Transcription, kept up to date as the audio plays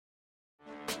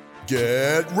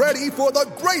Get ready for the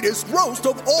greatest roast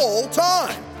of all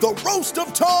time, the Roast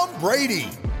of Tom Brady,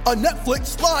 a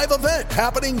Netflix live event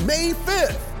happening May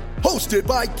 5th. Hosted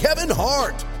by Kevin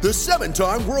Hart, the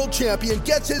 7-time world champion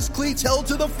gets his cleats held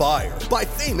to the fire by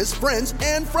famous friends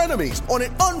and frenemies on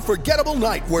an unforgettable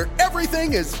night where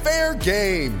everything is fair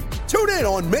game. Tune in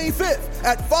on May 5th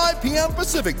at 5 p.m.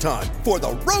 Pacific time for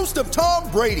the Roast of Tom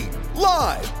Brady,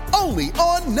 live only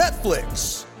on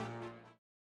Netflix.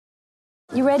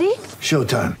 You ready?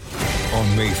 Showtime.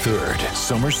 On May 3rd,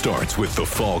 summer starts with The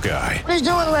Fall Guy. Let's do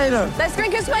it later. Let's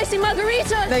drink a spicy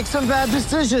margarita. Make some bad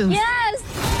decisions. Yes!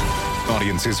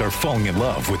 Audiences are falling in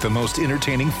love with the most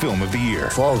entertaining film of the year.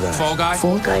 Fall Guy. Fall Guy?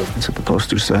 Fall guy. That's what the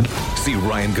poster said. See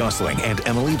Ryan Gosling and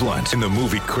Emily Blunt in the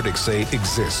movie critics say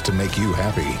exists to make you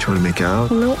happy. Trying to make it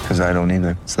out? Nope. Because I don't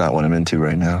either. It's not what I'm into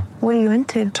right now. What are you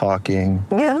into? Talking.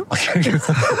 Yeah.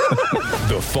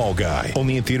 The Fall Guy.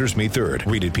 Only in theaters May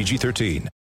 3rd. Rated PG-13.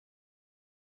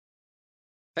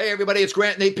 Hey, everybody, it's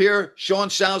Grant Napier, Sean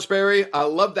Salisbury. I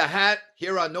love the hat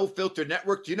here on No Filter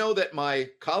Network. Do you know that my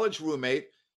college roommate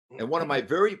and one of my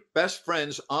very best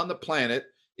friends on the planet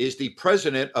is the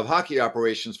president of hockey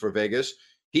operations for Vegas?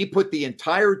 He put the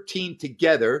entire team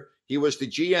together. He was the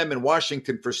GM in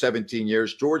Washington for 17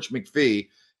 years, George McPhee.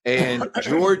 And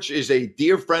George is a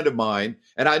dear friend of mine.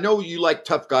 And I know you like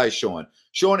tough guys, Sean.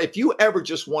 Sean, if you ever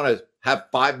just want to have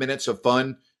 5 minutes of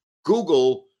fun,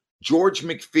 Google George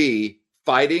McPhee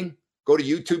fighting. Go to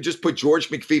YouTube, just put George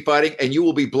McPhee fighting, and you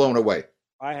will be blown away.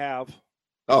 I have.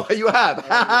 Oh, you have.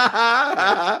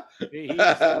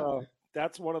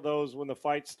 That's one of those, when the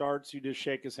fight starts, you just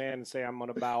shake his hand and say, I'm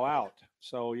going to bow out.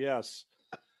 So, yes.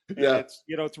 And Yeah.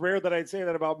 it's rare that I'd say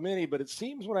that about many, but it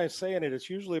seems when I'm saying it, it's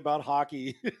usually about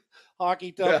hockey,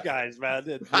 hockey tough guys, man.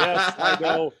 And yes, I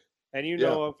know. And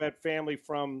I've had family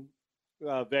from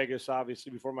Vegas,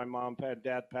 obviously, before my mom and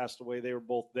dad passed away. They were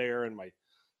both there, and my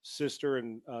sister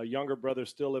and younger brother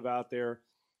still live out there.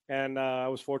 And I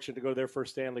was fortunate to go to their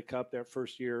first Stanley Cup that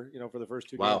first year, for the first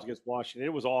two games against Washington.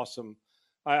 It was awesome.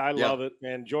 I love it.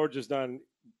 And George has done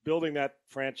building that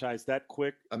franchise that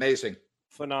quick. Amazing.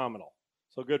 Phenomenal.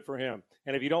 So good for him.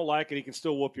 And if you don't like it, he can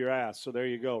still whoop your ass. So there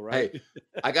you go, right? Hey,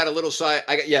 I got a little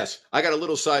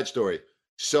side story.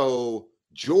 So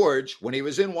George, when he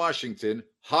was in Washington,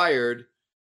 hired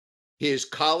his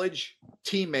college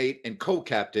teammate and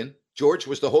co-captain. George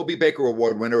was the Hobie Baker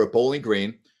Award winner at Bowling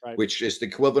Green, Right. which is the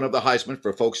equivalent of the Heisman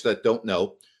for folks that don't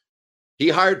know. He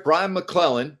hired Brian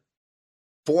McClellan,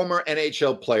 former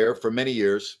NHL player for many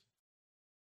years.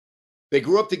 They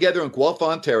grew up together in Guelph,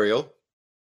 Ontario.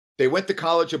 They went to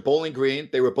college at Bowling Green.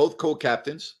 They were both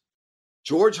co-captains.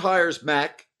 George hires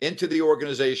Mac into the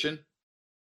organization.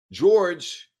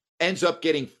 George ends up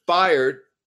getting fired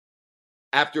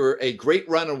after a great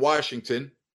run in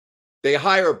Washington. They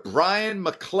hire Brian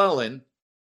McClellan,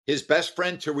 his best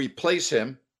friend, to replace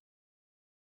him.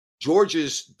 George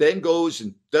then goes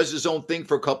and does his own thing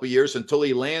for a couple of years until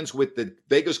he lands with the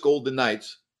Vegas Golden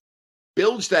Knights,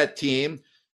 builds that team,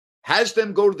 has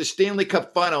them go to the Stanley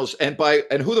Cup Finals, and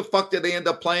who the fuck did they end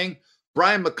up playing?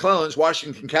 Brian McClellan's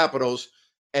Washington Capitals.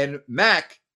 And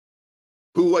Mac,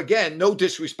 who, again, no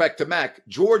disrespect to Mac,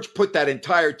 George put that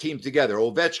entire team together.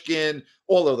 Ovechkin,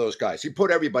 all of those guys. He put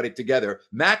everybody together.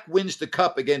 Mac wins the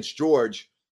cup against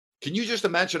George. Can you just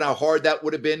imagine how hard that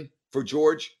would have been for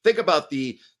George? Think about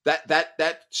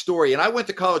that story. And I went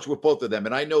to college with both of them,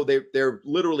 and I know they're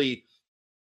literally,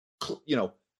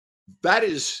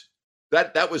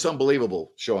 that was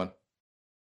unbelievable, Sean.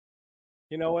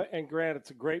 You know what? And Grant,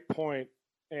 it's a great point,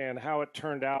 and how it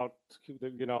turned out,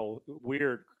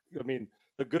 weird. I mean,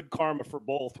 the good karma for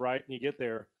both, right? And you get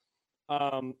there,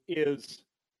 is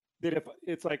that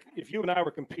if you and I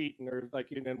were competing, or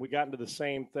and we got into the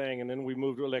same thing, and then we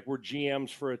moved to we're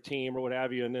GMs for a team or what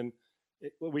have you, and then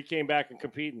we came back and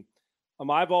competing.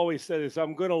 I've always said this: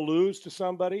 I'm going to lose to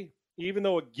somebody, even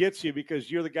though it gets you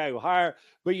because you're the guy who hired.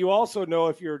 But you also know,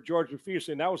 if you're George McPhee,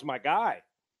 saying that was my guy,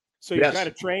 so you kind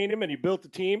of trained him and you built the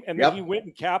team, and then he went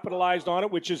and capitalized on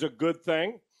it, which is a good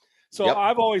thing. So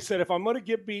I've always said, if I'm going to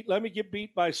get beat, let me get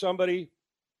beat by somebody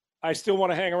I still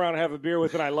want to hang around and have a beer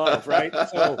with and I love, right?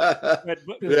 So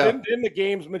then the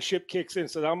gamesmanship kicks in.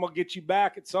 So I'm going to get you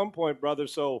back at some point, brother.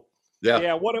 So,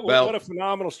 what a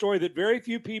phenomenal story that very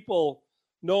few people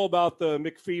know about, the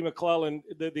McPhee-McClellan,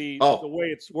 the way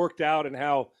it's worked out, and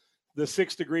how the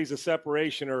 6 degrees of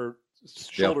separation are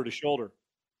shoulder to shoulder.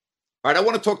 All right, I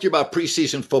want to talk to you about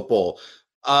preseason football.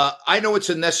 I know it's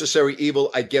a necessary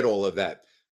evil. I get all of that.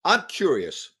 I'm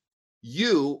curious,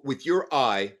 you, with your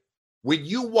eye, when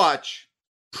you watch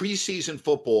preseason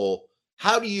football,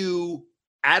 how do you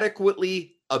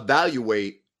adequately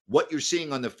evaluate what you're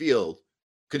seeing on the field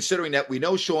considering that we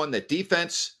know, Sean, that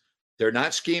defense, they're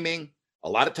not scheming. A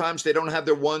lot of times they don't have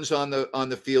their ones on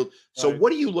the field. So Right.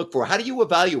 what do you look for? How do you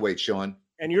evaluate, Sean?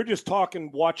 And you're just talking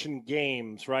watching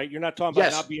games, right? You're not talking about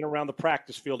Yes. not being around the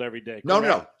practice field every day.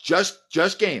 No.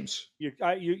 Just games.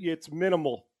 It's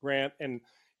minimal, Grant, and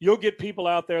you'll get people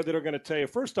out there that are going to tell you.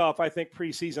 First off, I think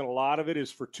preseason, a lot of it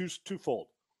is for twofold.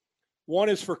 One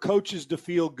is for coaches to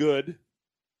feel good,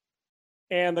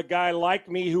 and the guy like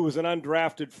me who was an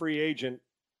undrafted free agent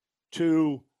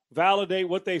to validate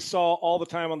what they saw all the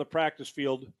time on the practice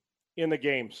field in the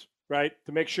games, right?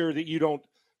 To make sure that you don't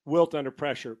wilt under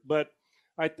pressure. But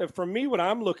for me, what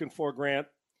I'm looking for, Grant,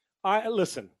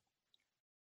 I'll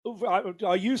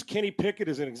use Kenny Pickett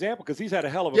as an example because he's had a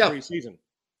hell of a preseason.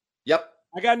 Yep.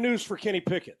 I got news for Kenny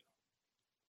Pickett.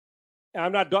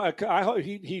 I'm not.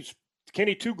 He's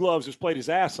Kenny Two Gloves has played his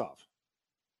ass off,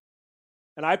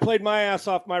 and I played my ass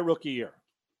off my rookie year.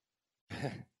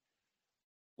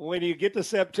 When you get to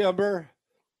September,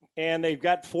 and they've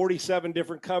got 47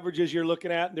 different coverages you're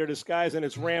looking at, and they're disguised, and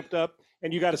it's ramped up,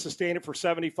 and you got to sustain it for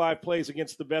 75 plays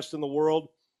against the best in the world.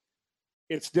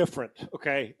 It's different.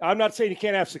 Okay, I'm not saying you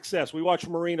can't have success. We watch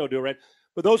Marino do it, right?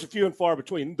 But those are few and far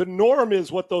between. The norm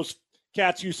is what those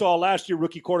cats you saw last year,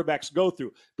 rookie quarterbacks, go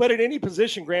through. But at any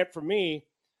position, Grant, for me,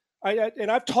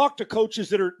 I've talked to coaches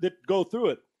that go through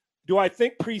it. Do I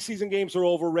think preseason games are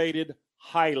overrated?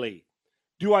 Highly.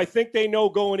 Do I think they know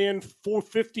going in for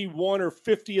 51 or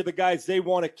 50 of the guys they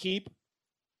want to keep?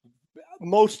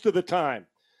 Most of the time.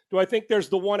 Do I think there's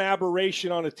the one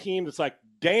aberration on a team that's like,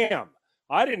 damn,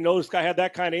 I didn't know this guy had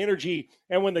that kind of energy.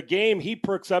 And when the game, he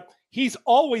perks up. He's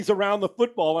always around the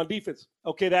football on defense.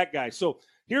 Okay, that guy. So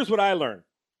here's what I learned.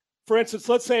 For instance,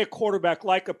 let's say a quarterback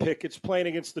like a Pickett's playing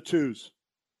against the twos.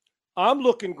 I'm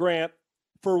looking, Grant,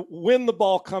 for when the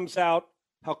ball comes out,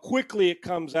 how quickly it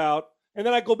comes out, and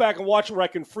then I go back and watch it where I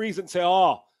can freeze it and say,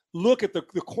 oh, look at the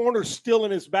corner still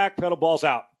in his back pedal, ball's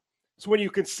out. So when you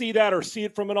can see that or see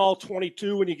it from an all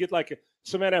 22 when you get like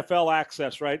some NFL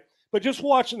access, right? But just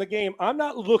watching the game, I'm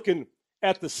not looking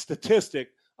at the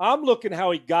statistic. I'm looking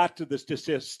how he got to the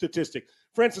statistic.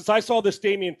 For instance, I saw this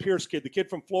Damian Pierce kid, the kid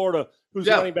from Florida, who's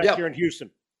running back here in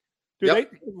Houston.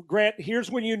 Grant,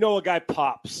 here's when you know a guy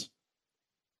pops.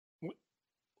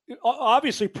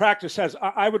 Obviously, practice has –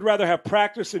 I would rather have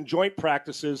practice and joint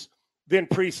practices than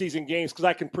preseason games because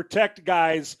I can protect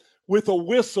guys with a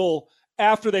whistle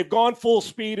after they've gone full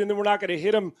speed, and then we're not going to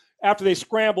hit them after they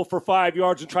scramble for 5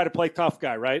 yards and try to play tough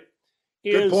guy, right?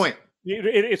 Good point.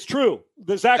 It's true.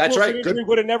 The Zach Wilson injury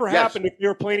would have never happened if they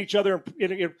were playing each other,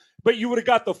 but you would have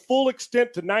got the full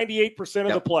extent to 98%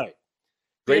 of the play.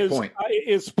 Great point.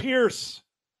 Pierce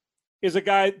is a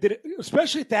guy that,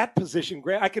 especially at that position,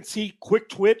 Grant, I can see quick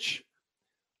twitch.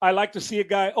 I like to see a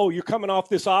guy, you're coming off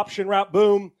this option route,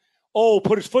 boom.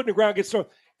 Put his foot in the ground, gets thrown.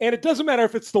 And it doesn't matter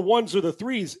if it's the ones or the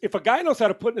threes. If a guy knows how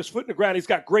to put his foot in the ground, he's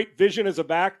got great vision as a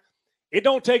back. It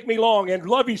don't take me long. And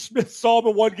Lovie Smith saw him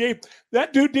in one game.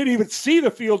 That dude didn't even see the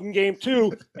field in game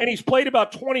 2, and he's played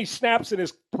about 20 snaps in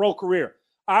his pro career.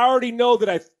 I already know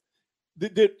that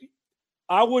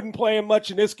I wouldn't play him much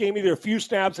in this game, either a few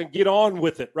snaps and get on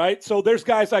with it, right? So there's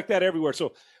guys like that everywhere.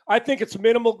 So I think it's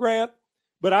minimal, Grant,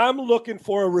 but I'm looking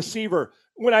for a receiver.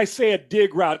 When I say a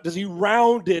dig route, does he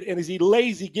round it, and is he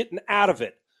lazy getting out of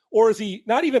it? Or is he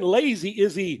not even lazy?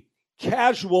 Is he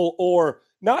casual or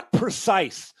not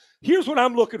precise? Here's what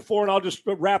I'm looking for, and I'll just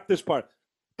wrap this part.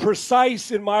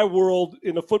 Precise in my world,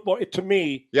 in the football, to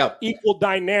me, equal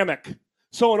dynamic.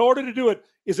 So in order to do it,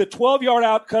 is a 12-yard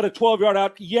out, cut a 12-yard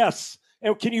out? Yes.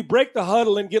 And can you break the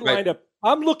huddle and get lined up?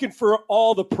 I'm looking for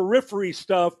all the periphery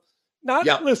stuff.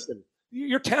 Listen,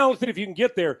 you're talented if you can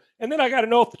get there. And then I got to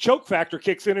know if the choke factor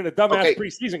kicks in a dumbass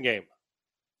preseason game.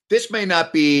 This may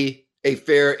not be a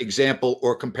fair example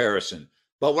or comparison,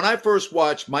 but when I first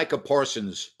watched Micah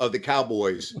Parsons of the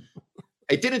Cowboys,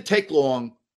 it didn't take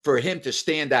long for him to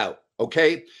stand out,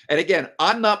 okay? And again,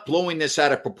 I'm not blowing this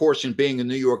out of proportion being a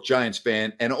New York Giants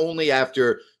fan, and only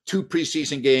after 2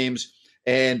 preseason games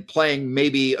and playing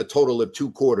maybe a total of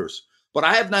 2 quarters. But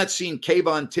I have not seen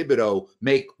Kayvon Thibodeau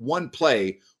make one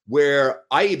play where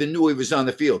I even knew he was on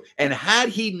the field. And had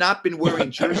he not been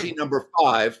wearing jersey number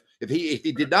 5, if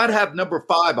he did not have number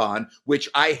 5 on, which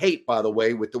I hate, by the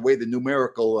way, with the way the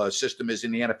numerical system is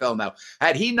in the NFL now,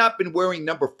 had he not been wearing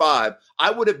number 5,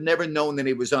 I would have never known that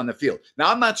he was on the field.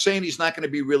 Now, I'm not saying he's not going to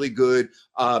be really good.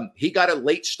 He got a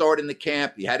late start in the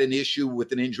camp. He had an issue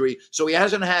with an injury, so he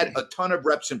hasn't had a ton of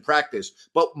reps in practice.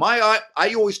 But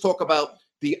I always talk about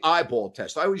the eyeball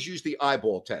test. I always use the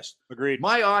eyeball test. Agreed.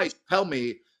 My eyes tell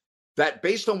me that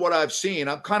based on what I've seen,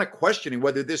 I'm kind of questioning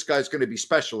whether this guy's going to be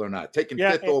special or not, taking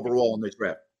 5th overall in the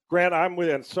draft. Grant, I'm with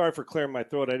you. And sorry for clearing my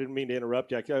throat. I didn't mean to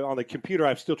interrupt you. On the computer,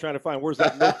 I'm still trying to find where's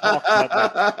that no cough button.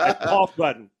 That cough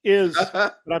button is,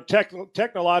 but I'm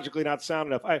technologically not sound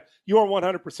enough. You are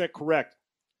 100% correct.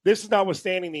 This is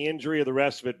notwithstanding the injury or the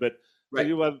rest of it, but Right.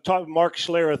 you talk Mark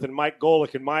Schlereth and Mike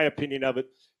Golick, in my opinion of it,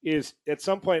 is at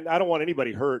some point, I don't want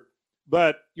anybody hurt,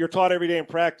 but you're taught every day in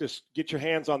practice, get your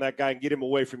hands on that guy and get him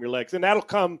away from your legs. And that'll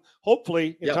come,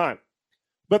 hopefully, in time.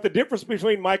 But the difference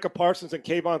between Micah Parsons and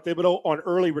Kayvon Thibodeau on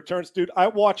early returns, dude, I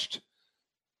watched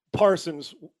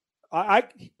Parsons. I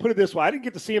put it this way. I didn't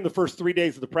get to see him the first 3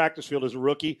 days of the practice field as a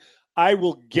rookie. I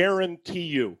will guarantee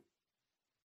you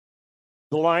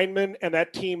the linemen and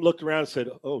that team looked around and said,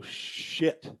 oh,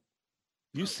 shit.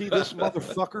 You see this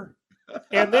motherfucker?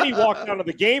 And then he walked out of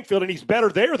the game field, and he's better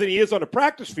there than he is on the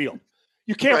practice field.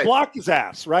 You can't block his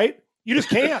ass, right? You just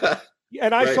can't.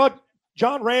 And I saw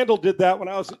John Randall did that when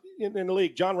I was in the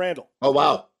league. John Randall. Oh,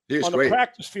 wow. He was on great. The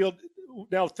practice field.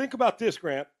 Now, think about this,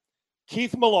 Grant.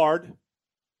 Keith Millard.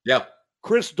 Yeah.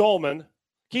 Chris Dolman.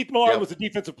 Keith Millard was the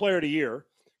Defensive Player of the Year.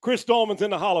 Chris Dolman's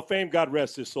in the Hall of Fame, God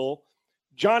rest his soul.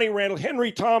 Johnny Randall, Henry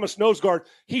Thomas, nose guard.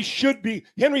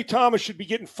 Henry Thomas should be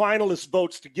getting finalist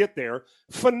votes to get there.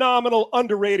 Phenomenal,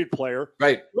 underrated player.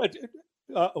 Right.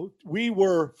 We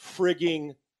were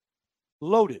frigging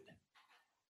loaded.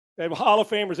 They have Hall of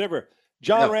Famers everywhere.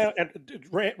 John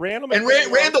Randall and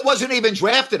Randall wasn't even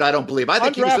drafted, I don't believe. I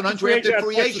think he was an undrafted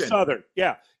free agent. Southern.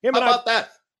 Yeah. How about that?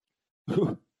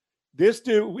 This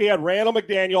dude, we had Randall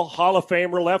McDaniel, Hall of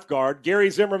Famer left guard, Gary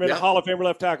Zimmerman, Hall of Famer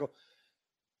left tackle.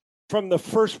 From the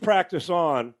first practice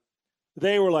on,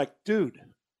 they were like, dude,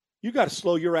 you got to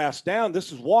slow your ass down.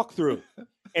 This is walkthrough.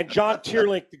 And John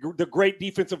Tierlink, the great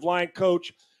defensive line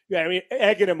coach,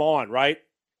 egging him on, right?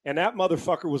 And that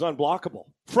motherfucker was unblockable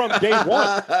from day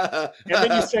one. And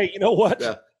then you say, you know what?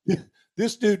 Yeah.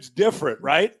 This dude's different,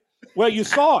 right? Well, you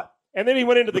saw it. And then he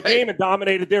went into the game and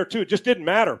dominated there, too. It just didn't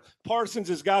matter. Parsons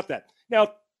has got that.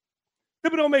 Now,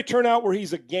 Thibodeau may turn out where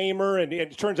he's a gamer and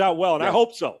it turns out well, and I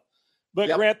hope so. But,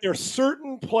 Grant, there are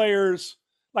certain players,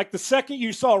 like the second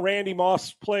you saw Randy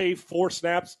Moss play 4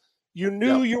 snaps, you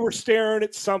knew you were staring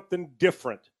at something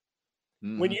different.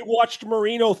 Mm-hmm. When you watched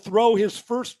Marino throw his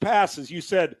first passes, you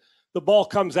said the ball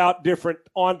comes out different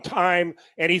on time,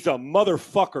 and he's a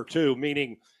motherfucker, too,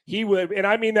 meaning he would – and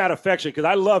I mean that affection because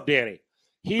I love Danny.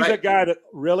 He's a guy that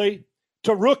really –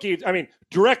 to rookies,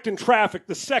 directing traffic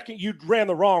the second you ran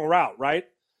the wrong route, right?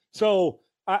 So –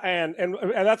 and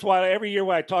that's why every year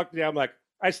when I talk to him, I'm like,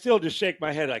 I still just shake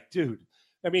my head like, dude.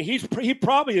 He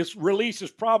probably his release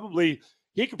is probably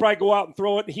he could probably go out and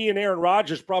throw it. And he and Aaron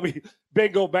Rodgers probably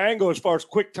bango as far as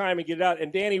quick time and get it out.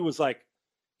 And Danny was like,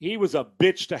 he was a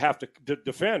bitch to have to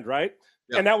defend, right?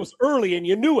 Yeah. And that was early, and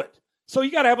you knew it. So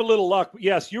you got to have a little luck. But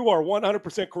yes, you are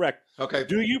 100% correct. Okay.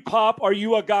 Do you pop? Are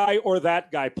you a guy or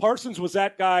that guy? Parsons was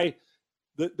that guy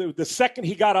the second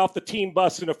he got off the team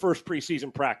bus in the first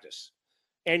preseason practice.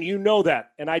 And you know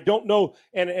that. And I don't know.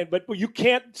 But you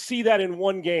can't see that in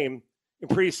one game in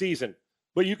preseason.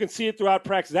 But you can see it throughout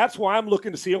practice. That's why I'm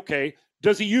looking to see, okay,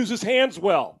 does he use his hands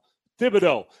well?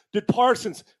 Thibodeau. Did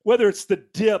Parsons, whether it's the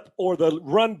dip or the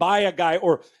run by a guy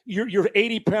or you're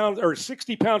 80 pounds or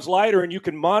 60 pounds lighter and you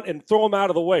can mount and throw him out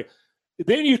of the way.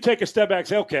 Then you take a step back and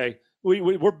say, okay,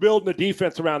 we're building a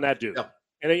defense around that dude. Yeah.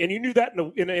 And you knew that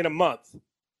in a month.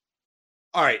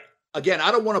 All right. Again,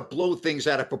 I don't want to blow things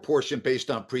out of proportion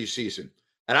based on preseason.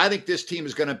 And I think this team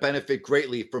is going to benefit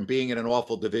greatly from being in an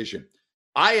awful division.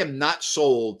 I am not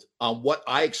sold on what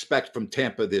I expect from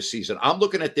Tampa this season. I'm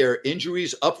looking at their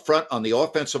injuries up front on the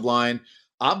offensive line.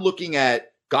 I'm looking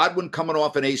at Godwin coming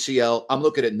off an ACL. I'm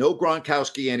looking at no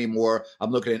Gronkowski anymore.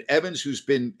 I'm looking at Evans, who's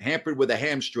been hampered with a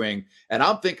hamstring. And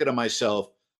I'm thinking to myself,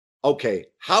 okay,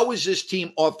 how is this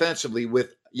team offensively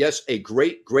with, yes, a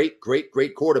great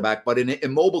quarterback, but an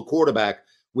immobile quarterback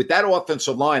with that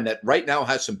offensive line that right now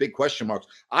has some big question marks?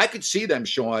 I could see them,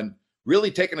 Sean,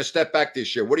 really taking a step back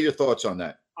this year. What are your thoughts on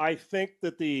that? I think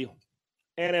that the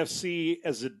NFC,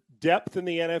 as a depth in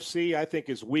the NFC, I think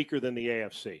is weaker than the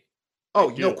AFC. Oh,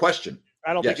 no question.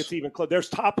 I don't think it's even close. There's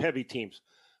top-heavy teams.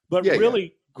 But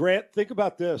really, Grant, think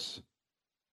about this.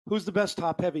 Who's the best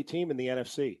top-heavy team in the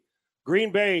NFC?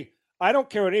 Green Bay, I don't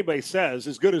care what anybody says,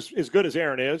 as good as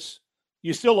Aaron is,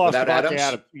 you still lost Davante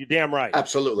Adams. You're damn right.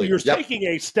 Absolutely. You're taking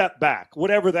a step back,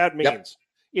 whatever that means.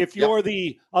 Yep. If you're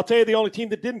I'll tell you the only team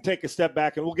that didn't take a step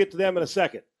back, and we'll get to them in a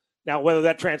second. Now, whether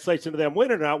that translates into them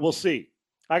winning or not, we'll see.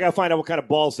 I got to find out what kind of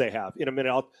balls they have in a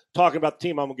minute. I'll talk about the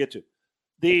team I'm going to get to.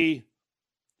 The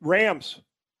Rams,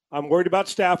 I'm worried about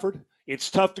Stafford.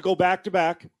 It's tough to go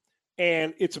back-to-back,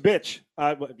 and it's a bitch.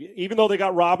 Even though they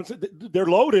got Robinson, they're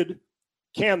loaded.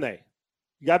 Can they?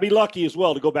 You got to be lucky as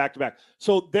well to go back-to-back.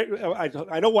 So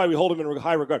I know why we hold him in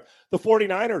high regard. The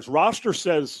 49ers roster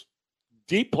says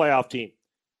deep playoff team.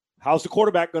 How's the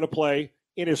quarterback going to play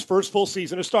in his first full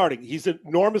season of starting? He's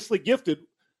enormously gifted.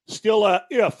 Still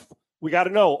if. We got to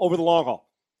know over the long haul.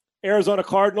 Arizona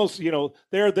Cardinals,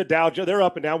 they're the Dow. They're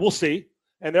up and down. We'll see.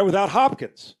 And they're without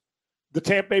Hopkins.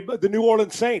 The New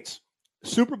Orleans Saints,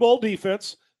 Super Bowl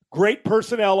defense, great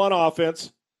personnel on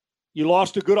offense. You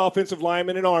lost a good offensive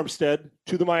lineman in Armstead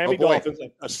to the Miami Dolphins,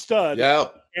 a stud. Yeah.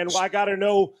 And I got to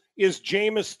know, is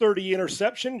Jameis 30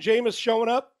 interception Jameis showing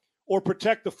up, or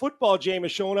protect the football Jameis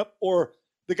showing up, or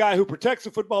the guy who protects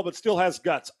the football but still has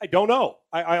guts? I don't know.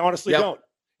 I honestly don't.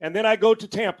 And then I go to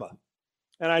Tampa,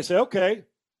 and I say, okay,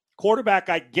 quarterback,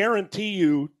 I guarantee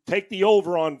you take the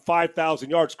over on 5,000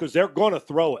 yards because they're going to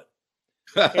throw it.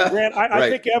 And Grant, I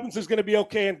think Evans is going to be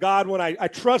okay. And Godwin, I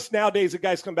trust nowadays that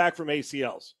guys come back from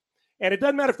ACLs. And it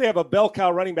doesn't matter if they have a bell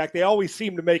cow running back. They always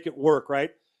seem to make it work, right?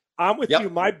 I'm with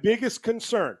you. My biggest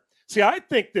concern. See, I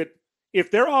think that if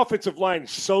their offensive line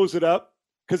sews it up,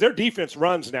 because their defense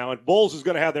runs now, and Bowles is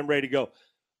going to have them ready to go,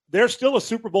 they're still a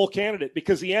Super Bowl candidate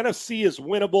because the NFC is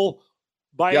winnable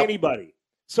by anybody.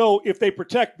 So if they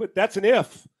protect, but that's an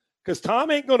if, because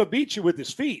Tom ain't going to beat you with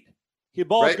his feet. The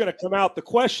ball's going to come out. The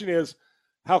question is,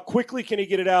 how quickly can he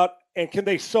get it out, and can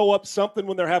they sew up something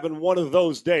when they're having one of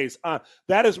those days?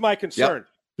 That is my concern.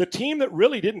 The team that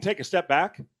really didn't take a step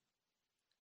back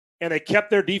and they kept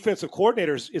their defensive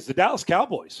coordinators is the Dallas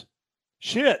Cowboys.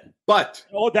 Shit. But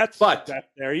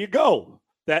there you go.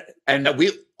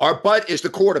 Our butt is the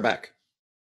quarterback.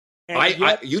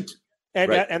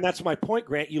 And that's my point,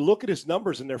 Grant. You look at his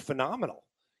numbers and they're phenomenal.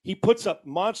 He puts up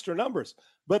monster numbers,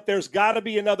 but there's got to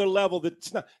be another level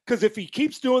that's not, because if he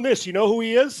keeps doing this, you know who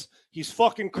he is? He's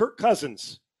fucking Kirk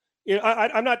Cousins.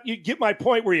 I'm not, you get my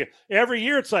point where every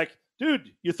year it's like,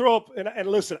 dude, you throw up and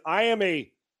listen,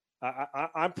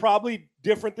 I'm probably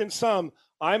different than some.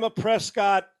 I'm a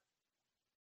Prescott,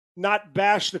 not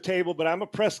bash the table, but I'm a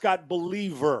Prescott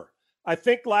believer. I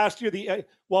think last year,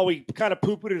 while we kind of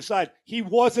poo-pooed it aside, he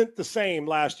wasn't the same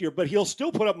last year, but he'll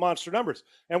still put up monster numbers.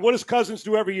 And what does Cousins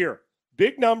do every year?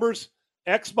 Big numbers,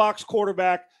 Xbox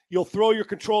quarterback. You'll throw your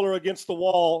controller against the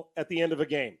wall at the end of a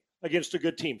game against a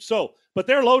good team. So, but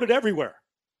they're loaded everywhere.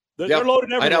 They're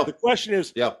loaded everywhere. I know. The question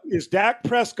is Dak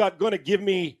Prescott going to give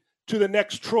me to the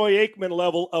next Troy Aikman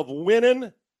level of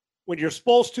winning when you're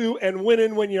supposed to and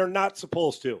winning when you're not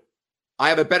supposed to? I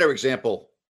have a better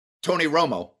example. Tony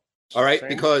Romo. All right,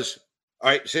 because,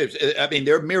 I mean,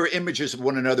 they're mirror images of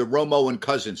one another, Romo and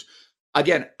Cousins.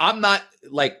 Again, I'm not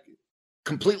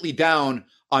completely down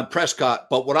on Prescott,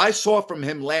 but what I saw from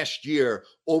him last year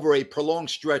over a prolonged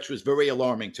stretch was very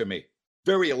alarming to me.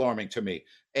 Very alarming to me.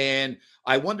 And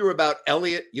I wonder about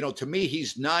Elliott. To me,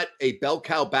 he's not a bell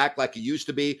cow back like he used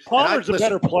to be. Pollard's a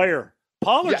better player.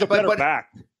 Pollard's a better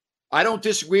back. I don't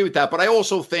disagree with that, but I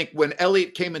also think when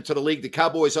Elliott came into the league, the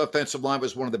Cowboys' offensive line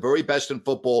was one of the very best in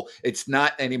football. It's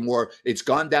not anymore. It's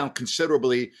gone down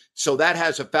considerably, so that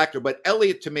has a factor. But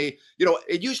Elliott, to me,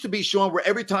 it used to be, Sean, where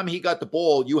every time he got the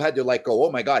ball, you had to go,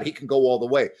 oh my God, he can go all the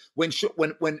way. When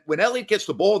Elliott gets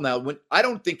the ball now, I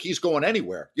don't think he's going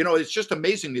anywhere. It's just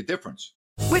amazing the difference.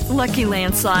 With Lucky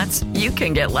Land Slots, you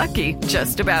can get lucky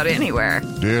just about anywhere.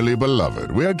 Dearly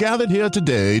beloved, we are gathered here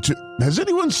today to... Has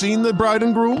anyone seen the bride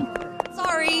and groom?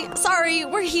 Sorry,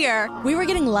 we're here. We were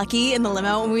getting lucky in the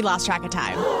limo and we lost track of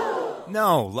time.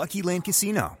 No, Lucky Land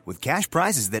Casino, with cash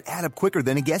prizes that add up quicker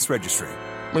than a guest registry.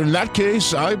 In that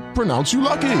case, I pronounce you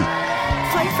lucky.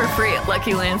 Play for free at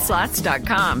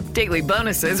LuckyLandSlots.com. Daily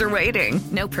bonuses are waiting.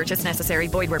 No purchase necessary.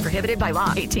 Void where prohibited by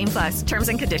law. 18+. Terms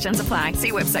and conditions apply.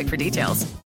 See website for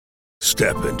details.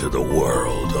 Step into the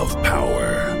world of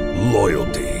power,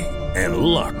 loyalty, and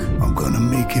luck. I'm going to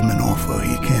make him an offer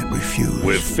he can't refuse.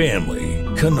 With family,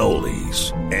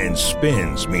 cannolis, and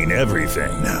spins mean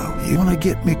everything. Now, you want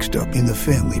to get mixed up in the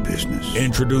family business.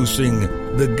 Introducing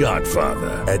The Godfather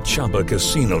at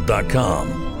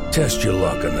ChumbaCasino.com. Test your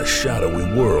luck in the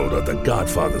shadowy world of The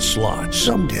Godfather slot.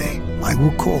 Someday, I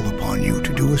will call upon you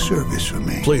to do a service for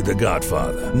me. Play The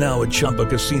Godfather, now at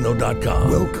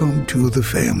ChumbaCasino.com. Welcome to the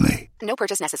family. No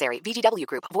purchase necessary. VGW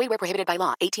Group. Void where prohibited by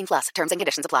law. 18+. Terms and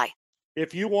conditions apply.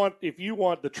 If you want,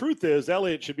 the truth is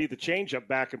Elliott should be the changeup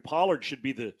back and Pollard should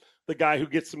be the guy who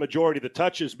gets the majority of the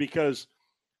touches because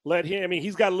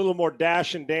he's got a little more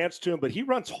dash and dance to him, but he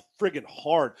runs friggin'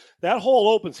 hard. That hole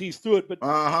opens, he's through it. But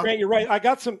man, you're right. I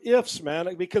got some ifs,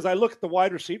 man, because I look at the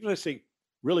wide receivers, I say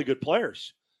really good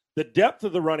players. The depth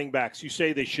of the running backs, you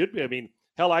say they should be. I mean,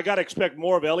 hell, I got to expect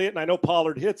more of Elliott, and I know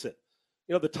Pollard hits it.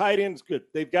 The tight end's good.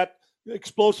 They've got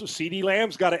explosive. CeeDee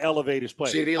Lamb's got to elevate his play.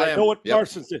 CeeDee Lamb. I know what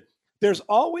Parsons did. there's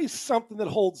always something that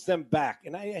holds them back.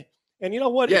 And you know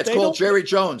what? Yeah, it's called Jerry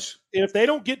Jones. If they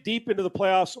don't get deep into the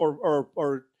playoffs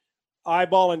or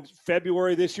eyeball in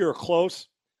February this year or close,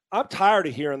 I'm tired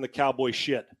of hearing the Cowboy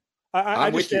shit.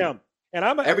 I just am. And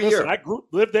every year. I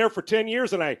lived there for 10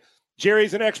 years, and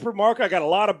Jerry's an expert marker. I got a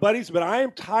lot of buddies, but I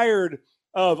am tired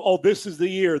of, this is the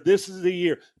year, this is the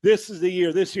year, this is the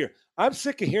year, this year. I'm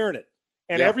sick of hearing it.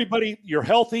 And everybody, you're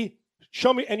healthy.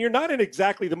 Show me. And you're not in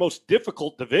exactly the most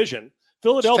difficult division.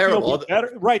 Philadelphia will be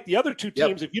better. Right. The other two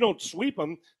teams, if you don't sweep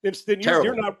them, then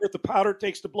you're not worth the powder it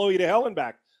takes to blow you to hell and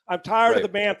back. I'm tired of the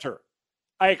banter.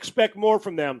 I expect more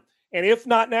from them. And if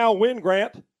not now, when,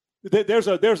 Grant? There's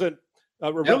a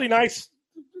really nice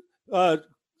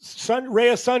ray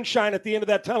of sunshine at the end of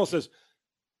that tunnel. Says,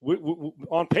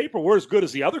 on paper, we're as good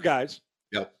as the other guys.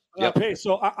 Yep. Okay,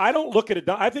 so I don't look at it.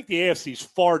 I think the AFC is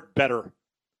far better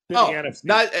than the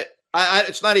NFC.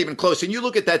 It's not even close. And you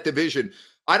look at that division,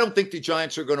 I don't think the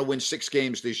Giants are going to win 6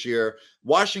 games this year.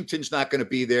 Washington's not going to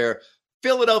be there.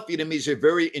 Philadelphia, to me, is a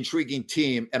very intriguing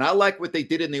team, and I like what they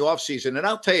did in the offseason. And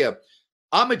I'll tell you,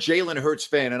 I'm a Jalen Hurts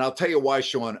fan, and I'll tell you why,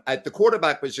 Sean. At the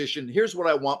quarterback position, here's what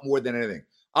I want more than anything.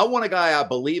 I want a guy I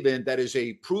believe in that is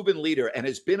a proven leader and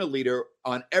has been a leader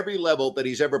on every level that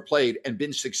he's ever played and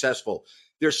been successful.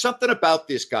 There's something about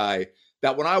this guy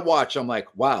that when I watch, I'm like,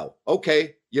 wow,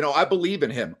 okay, I believe in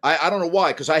him. I don't know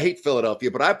why, because I hate Philadelphia,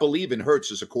 but I believe in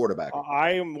Hurts as a quarterback.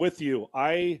 I am with you.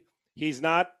 He's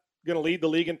not going to lead the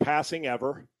league in passing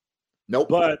ever. Nope.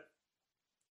 But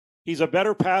he's a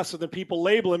better passer than people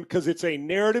label him because it's a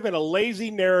narrative and a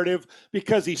lazy narrative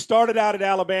because he started out at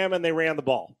Alabama and they ran the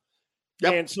ball.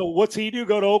 Yep. And so what's he do?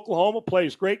 Go to Oklahoma,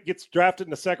 plays great, gets drafted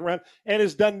in the second round, and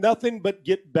has done nothing but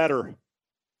get better.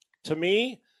 To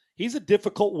me, he's a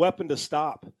difficult weapon to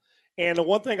stop. And the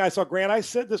one thing I saw, Grant, I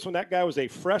said this when that guy was a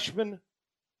freshman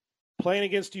playing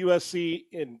against USC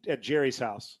at Jerry's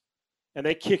house, and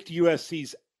they kicked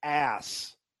USC's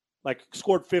ass, like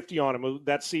scored 50 on him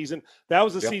that season. That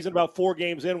was the season about 4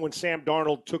 games in when Sam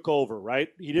Darnold took over, right?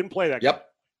 He didn't play that game.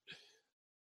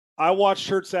 I watched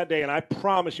Hurts that day, and I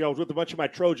promise you, I was with a bunch of my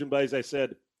Trojan buddies. I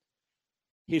said,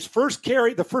 his first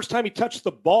carry, the first time he touched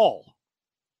the ball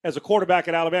as a quarterback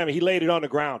at Alabama, he laid it on the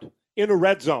ground in a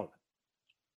red zone.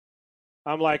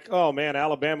 I'm like, oh, man,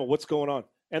 Alabama, what's going on?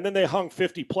 And then they hung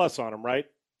 50-plus on him, right?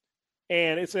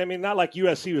 And it's, not like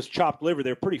USC was chopped liver.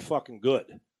 They're pretty fucking good.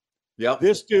 Yeah.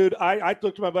 This dude, I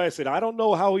looked at my buddy, I said, I don't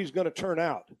know how he's going to turn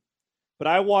out. But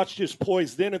I watched his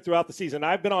poise then and throughout the season.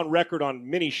 I've been on record on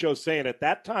many shows saying at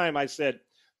that time, I said,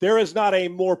 there is not a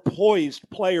more poised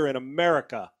player in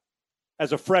America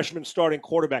as a freshman starting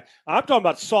quarterback. I'm talking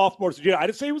about sophomores. I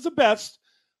didn't say he was the best.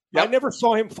 Yep. I never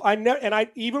saw him.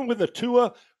 Even with the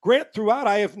Tua Grant throughout,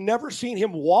 I have never seen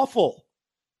him waffle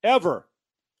ever.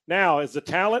 Now, as the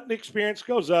talent and experience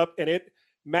goes up and it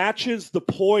matches the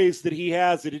poise that he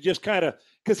has, that it just kind of,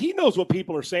 because he knows what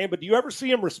people are saying, but do you ever see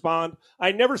him respond?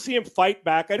 I never see him fight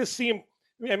back. I just see him,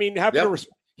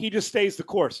 he just stays the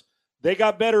course. They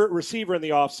got better at receiver in the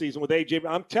offseason with A.J.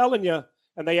 I'm telling you,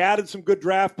 and they added some good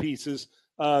draft pieces.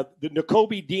 The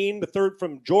Nakobe Dean, the third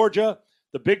from Georgia,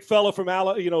 the big fella from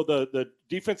the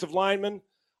defensive lineman.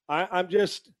 I'm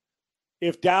just,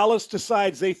 if Dallas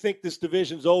decides they think this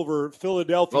division's over,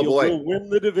 Philadelphia will win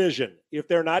the division if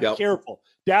they're not careful.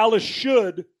 Dallas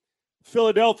should.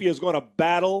 Philadelphia is going to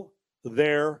battle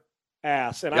their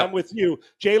ass. And I'm with you.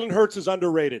 Jalen Hurts is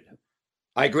underrated.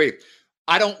 I agree.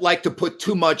 I don't like to put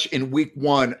too much in week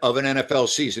 1 of an NFL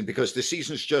season because the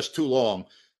season's just too long.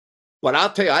 But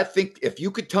I'll tell you, I think if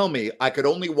you could tell me I could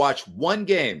only watch one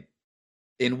game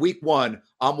in week 1,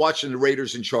 I'm watching the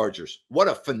Raiders and Chargers. What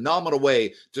a phenomenal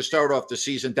way to start off the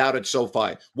season down at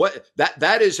SoFi.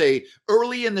 That is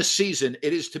early in the season,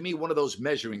 it is to me one of those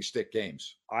measuring stick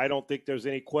games. I don't think there's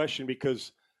any question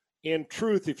because in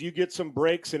truth, if you get some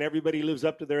breaks and everybody lives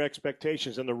up to their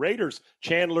expectations, and the Raiders,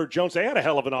 Chandler Jones, they had a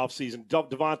hell of an offseason,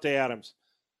 Devontae Adams.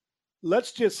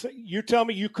 Let's just say, you tell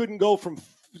me you couldn't go from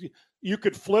 – you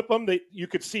could flip them. You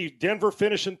could see Denver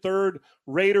finishing third,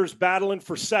 Raiders battling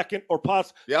for second, or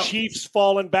Chiefs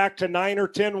falling back to 9 or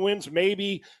 10 wins,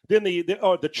 maybe. Then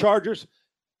the Chargers.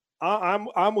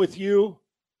 I'm with you.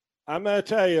 I'm going to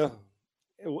tell you,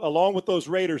 along with those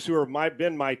Raiders who have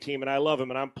been my team, and I love them,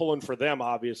 and I'm pulling for them,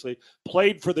 obviously,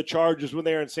 played for the Chargers when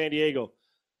they were in San Diego.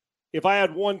 If I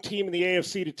had one team in the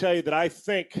AFC to tell you that I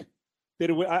think that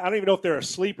I don't even know if they're a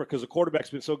sleeper because the quarterback's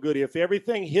been so good. If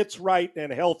everything hits right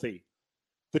and healthy,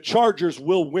 the Chargers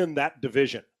will win that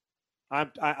division.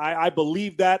 I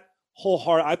believe that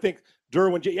wholeheartedly. I think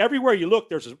Derwin, everywhere you look,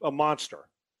 there's a monster.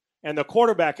 And the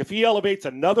quarterback, if he elevates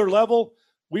another level,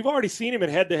 we've already seen him in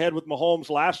head-to-head with Mahomes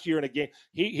last year in a game.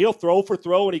 He'll throw for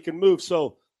throw, and he can move.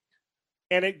 So,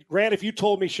 Grant, if you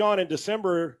told me, Sean, in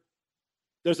December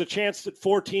there's a chance that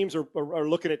 4 teams are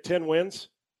looking at 10 wins,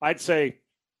 I'd say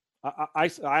I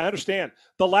understand.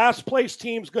 The last place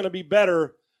team's going to be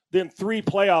better than 3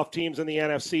 playoff teams in the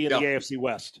NFC and the AFC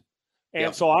West.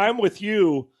 And so I'm with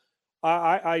you.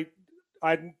 2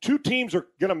 teams are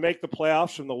going to make the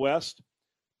playoffs from the West.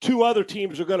 2 other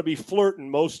teams are going to be flirting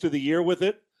most of the year with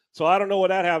it. So I don't know what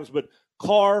that happens, but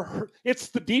Carr, it's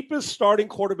the deepest starting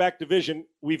quarterback division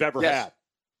we've ever had.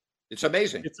 It's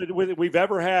amazing. We've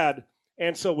ever had.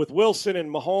 And so with Wilson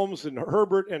and Mahomes and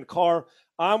Herbert and Carr,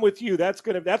 I'm with you. That's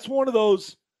one of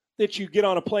those that you get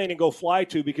on a plane and go fly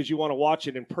to because you want to watch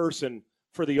it in person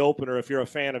for the opener if you're a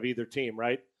fan of either team,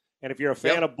 right? And if you're a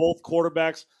fan of both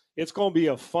quarterbacks, it's going to be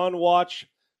a fun watch.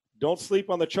 Don't sleep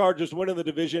on the Chargers winning the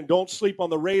division. Don't sleep on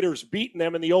the Raiders beating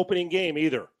them in the opening game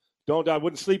either. I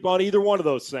wouldn't sleep on either one of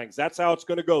those things. That's how it's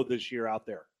going to go this year out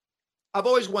there. I've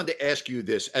always wanted to ask you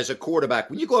this as a quarterback.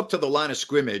 When you go up to the line of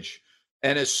scrimmage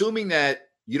and assuming that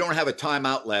you don't have a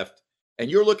timeout left and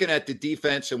you're looking at the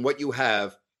defense and what you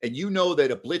have, and you know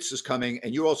that a blitz is coming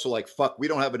and you're also like, fuck, we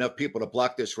don't have enough people to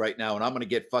block this right now and I'm going to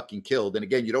get fucking killed. And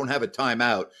again, you don't have a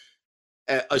timeout.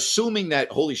 Assuming that,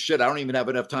 holy shit, I don't even have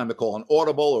enough time to call an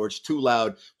audible or it's too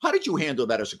loud. How did you handle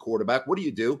that as a quarterback? What do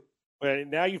you do? Well,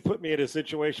 now you put me in a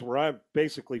situation where I'm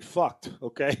basically fucked,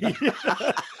 okay?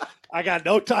 I got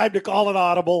no time to call an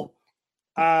audible.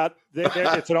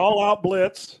 It's an all-out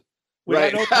blitz. We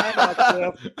got no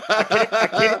timeout, Cliff. I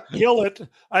can't kill it.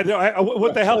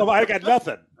 What the hell have I got?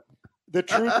 Nothing. The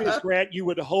truth is, Grant, you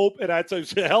would hope, and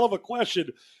it's a hell of a question.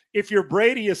 If you're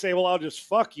Brady, you say, well, I'll just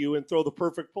fuck you and throw the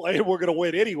perfect play, and we're going to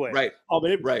win anyway. Right.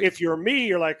 If you're me,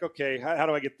 you're like, okay, how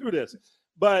do I get through this?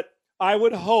 But I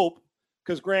would hope,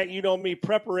 because, Grant, you know me,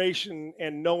 preparation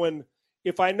and knowing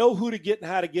if I know who to get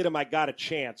and how to get him, I got a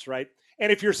chance, right?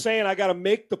 And if you're saying I got to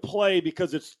make the play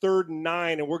because it's 3rd and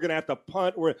 9 and we're going to have to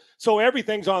punt, so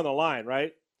everything's on the line,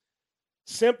 right?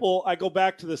 Simple. I go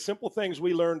back to the simple things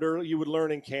we learned early. You would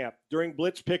learn in camp during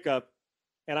blitz pickup,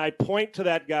 and I point to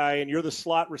that guy, and you're the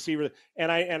slot receiver,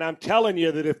 and I'm telling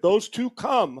you that if those 2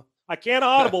 come, I can't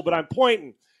audible, but I'm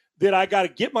pointing that I got to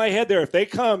get my head there. If they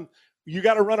come, you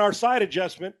got to run our side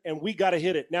adjustment, and we got to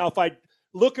hit it. Now, if I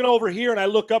looking over here and I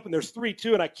look up and there's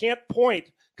 3-2, and I can't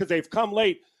point because they've come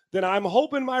late, then I'm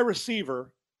hoping my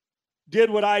receiver did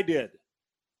what I did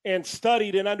and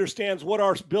studied and understands what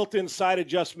our built-in side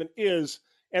adjustment is,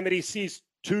 and that he sees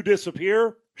 2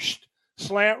 disappear,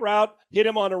 slant route, hit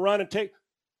him on a run, and take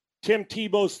Tim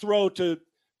Tebow's throw to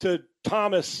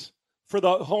Thomas for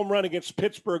the home run against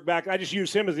Pittsburgh back. I just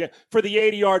use him for the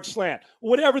 80-yard slant.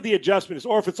 Whatever the adjustment is,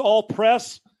 or if it's all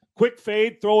press, quick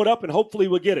fade, throw it up, and hopefully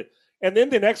we'll get it. And then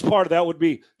the next part of that would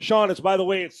be, Sean, it's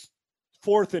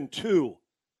 4th and 2.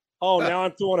 Oh, now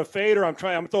I'm throwing a fade, or I'm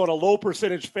throwing a low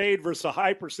percentage fade versus a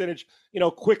high percentage,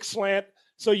 quick slant.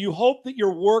 So you hope that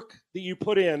your work that you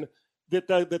put in, that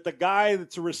the guy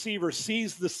that's a receiver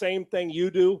sees the same thing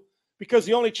you do, because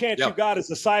the only chance you got is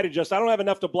the side adjust. I don't have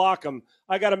enough to block him.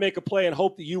 I got to make a play and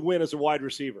hope that you win as a wide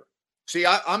receiver. See,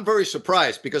 I'm very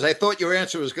surprised because I thought your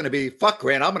answer was going to be, fuck,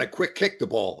 Grant, I'm going to quick kick the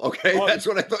ball. Okay, that's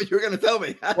what I thought you were going to tell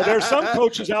me. Well, there's some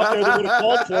coaches out there that would have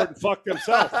called for it and fucked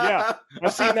themselves. Yeah,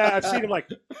 I've seen that. I've seen him like,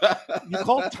 you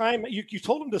called time. You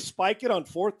told him to spike it on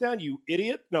 4th down, you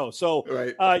idiot. No, so,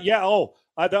 right.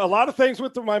 A lot of things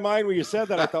went through my mind when you said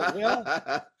that. I thought,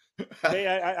 well, hey,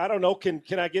 I don't know. Can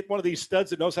I get one of these studs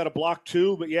that knows how to block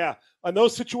 2? But yeah, and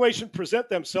those situations present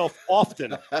themselves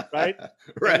often, right?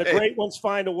 Right. And the great ones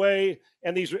find a way.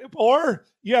 And or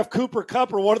you have Cooper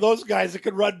Kupp or one of those guys that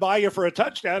could run by you for a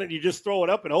touchdown, and you just throw it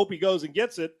up and hope he goes and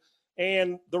gets it.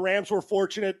 And the Rams were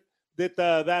fortunate that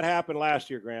that happened last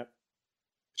year, Grant.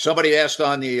 Somebody asked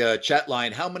on the chat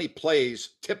line, how many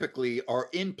plays typically are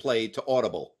in play to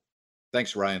audible?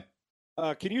 Thanks, Ryan.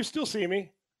 Can you still see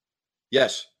me?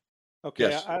 Yes. Okay,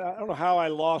 yes. I don't know how I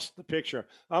lost the picture.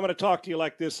 I'm going to talk to you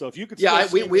like this. So if you could,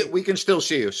 we can still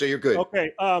see you, so you're good.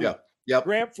 Okay. Yeah.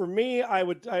 Grant, for me,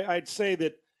 I'd say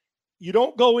that you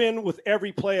don't go in with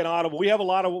every play in audible. We have a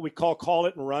lot of what we call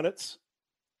it and run it's,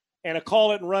 and a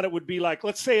call it and run it would be like,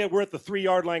 let's say we're at the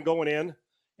 3-yard line going in,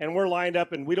 and we're lined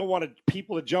up, and we don't want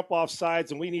people to jump off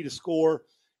sides, and we need to score.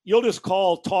 You'll just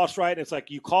call toss right, and it's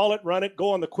like you call it, run it, go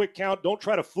on the quick count. Don't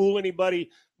try to fool anybody.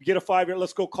 Get a 5-yard.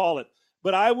 Let's go call it.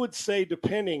 But I would say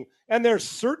depending, and there's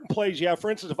certain plays you have.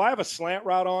 For instance, if I have a slant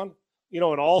route on, an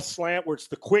all slant where it's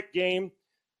the quick game,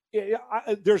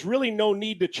 there's really no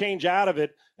need to change out of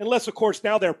it unless, of course,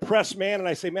 now they're press man, and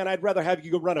I say, man, I'd rather have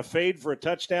you go run a fade for a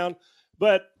touchdown.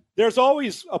 But there's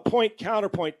always a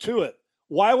counterpoint to it.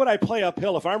 why would I play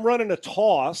uphill? If I'm running a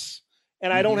toss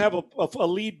and I don't have a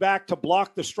lead back to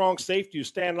block the strong safety who's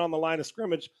standing on the line of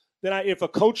scrimmage, then if a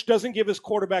coach doesn't give his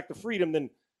quarterback the freedom, then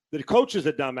the coach is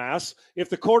a dumbass. If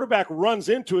the quarterback runs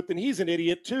into it, then he's an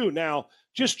idiot too. Now,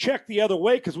 just check the other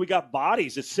way because we got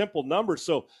bodies. It's simple numbers.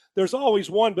 So there's always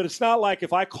one, but it's not like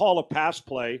if I call a pass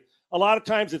play, a lot of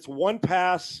times it's one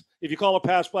pass. If you call a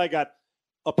pass play, I got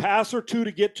a pass or two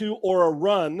to get to or a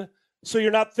run. So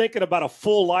you're not thinking about a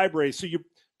full library. So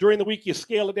during the week, you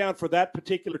scale it down for that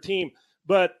particular team.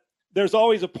 But there's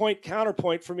always a point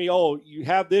counterpoint for me. Oh, you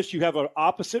have this, you have an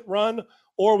opposite run,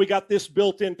 or we got this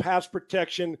built-in pass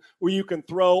protection where you can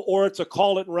throw, or it's a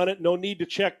call it and run it, no need to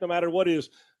check no matter what it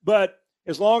is. But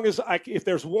as long as if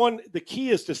there's one, the key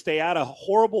is to stay out of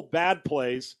horrible bad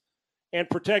plays and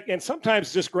protect. And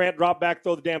sometimes just Grant drop back,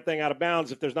 throw the damn thing out of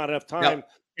bounds if there's not enough time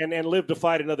and live to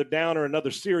fight another down or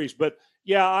another series. But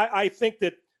yeah, I think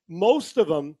that most of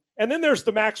them, and then there's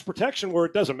the max protection where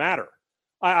it doesn't matter.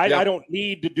 I don't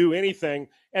need to do anything.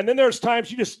 And then there's times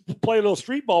you just play a little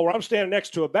street ball where I'm standing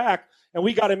next to a back and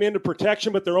we got him into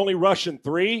protection, but they're only rushing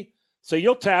 3. So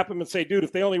you'll tap him and say, dude,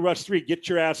 if they only rush 3, get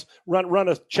your ass, run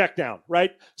a check down,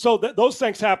 right? So those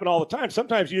things happen all the time.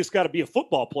 Sometimes you just got to be a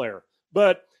football player.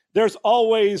 But there's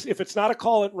always, if it's not a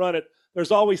call it, run it,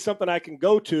 there's always something I can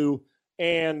go to.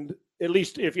 And at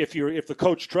least if the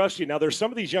coach trusts you. Now, there's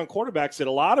some of these young quarterbacks that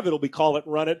a lot of it will be call it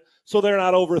and run it, so they're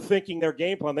not overthinking their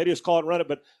game plan. They just call it and run it.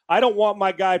 But I don't want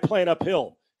my guy playing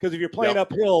uphill, because if you're playing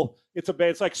uphill,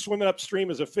 it's like swimming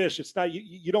upstream as a fish. It's not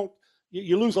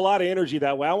you lose a lot of energy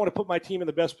that way. I want to put my team in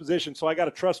the best position, so I got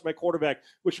to trust my quarterback,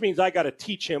 which means I got to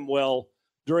teach him well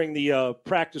during the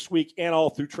practice week and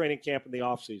all through training camp in the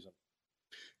offseason.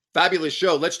 Fabulous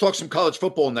show. Let's talk some college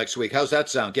football next week. How's that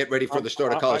sound? Get ready for the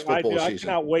start of college football season. I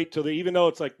cannot wait till even though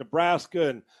it's like Nebraska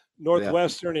and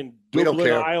Northwestern and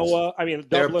Dublin, Iowa. I mean,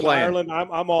 Dublin, Ireland.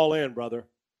 I'm all in, brother.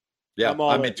 Yeah,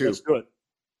 I'm in too. That's good.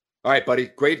 All right, buddy.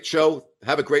 Great show.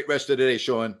 Have a great rest of the day,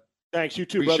 Sean. Thanks. You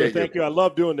too, brother. Thank you. I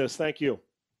love doing this. Thank you.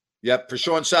 Yep. For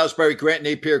Sean Salisbury, Grant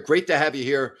Napier, great to have you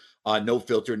here on No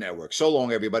Filter Network. So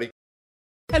long, everybody.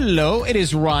 Hello, it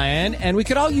is Ryan, and we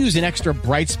could all use an extra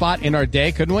bright spot in our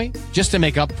day, couldn't we? Just to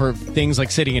make up for things like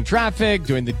sitting in traffic,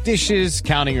 doing the dishes,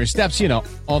 counting your steps,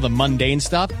 all the mundane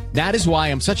stuff. That is why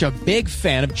I'm such a big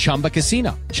fan of Chumba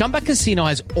Casino. Chumba Casino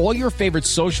has all your favorite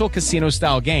social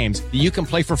casino-style games that you can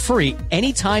play for free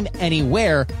anytime,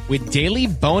 anywhere with daily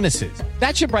bonuses.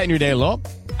 That should brighten your day a little.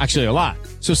 Actually, a lot.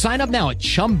 So sign up now at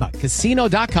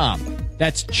ChumbaCasino.com.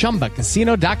 That's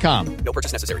ChumbaCasino.com. No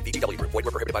purchase necessary. VGW Group. Void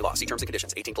where prohibited by law. See terms and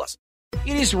conditions. 18+.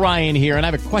 It is Ryan here, and I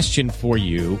have a question for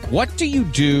you. What do you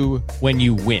do when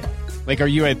you win? Like, are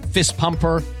you a fist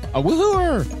pumper, a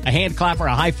woohooer, a hand clapper,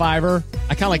 a high fiver?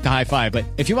 I kind of like the high five, but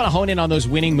if you want to hone in on those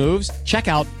winning moves, check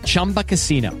out Chumba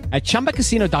Casino. At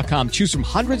ChumbaCasino.com, choose from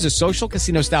hundreds of social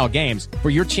casino-style games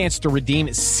for your chance to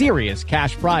redeem serious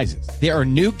cash prizes. There are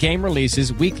new game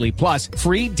releases weekly, plus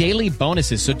free daily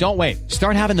bonuses, so don't wait.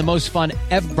 Start having the most fun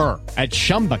ever at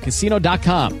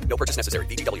ChumbaCasino.com. No purchase necessary.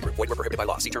 VGW Group. Void where prohibited by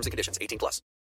law. See terms and conditions. 18+.